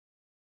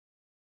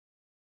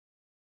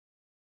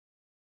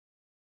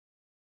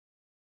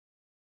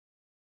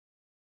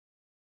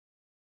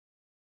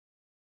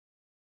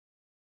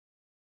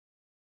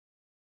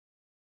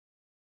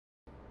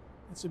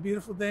It's a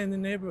beautiful day in the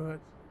neighborhood,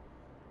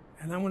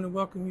 and I want to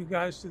welcome you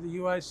guys to the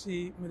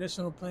UIC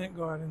Medicinal Plant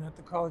Garden at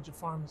the College of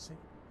Pharmacy.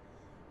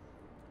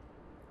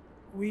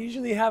 We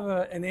usually have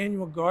an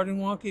annual garden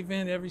walk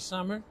event every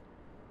summer,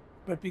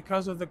 but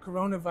because of the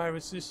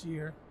coronavirus this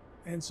year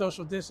and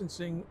social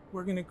distancing,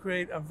 we're going to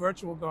create a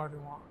virtual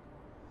garden walk.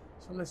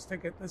 So let's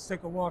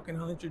take a walk, and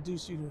I'll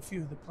introduce you to a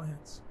few of the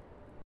plants.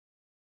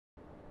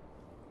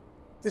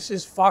 This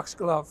is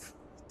foxglove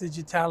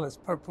digitalis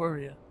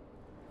purpurea.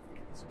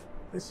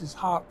 This is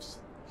hops,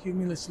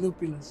 Humulus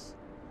lupulus.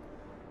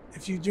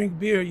 If you drink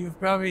beer, you've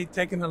probably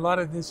taken a lot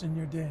of this in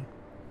your day.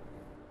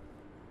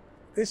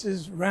 This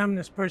is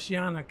Rhamnus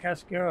persiana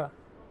cascara.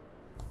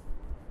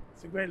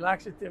 It's a great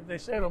laxative. They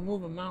say it'll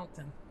move a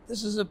mountain.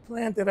 This is a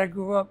plant that I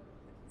grew up,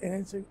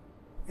 and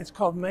it's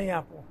called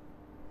mayapple.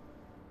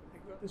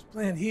 This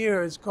plant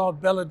here is called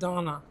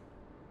belladonna.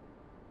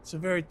 It's a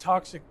very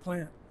toxic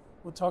plant.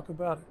 We'll talk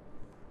about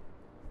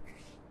it.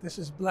 This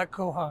is black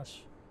cohosh,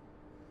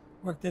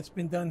 work that's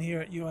been done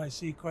here at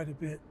UIC quite a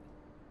bit.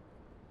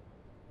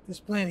 This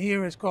plant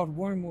here is called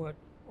wormwood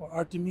or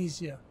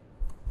artemisia.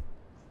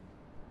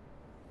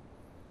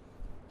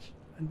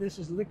 And this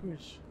is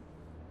licorice,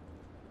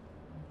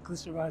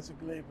 Glycyrrhiza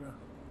glabra.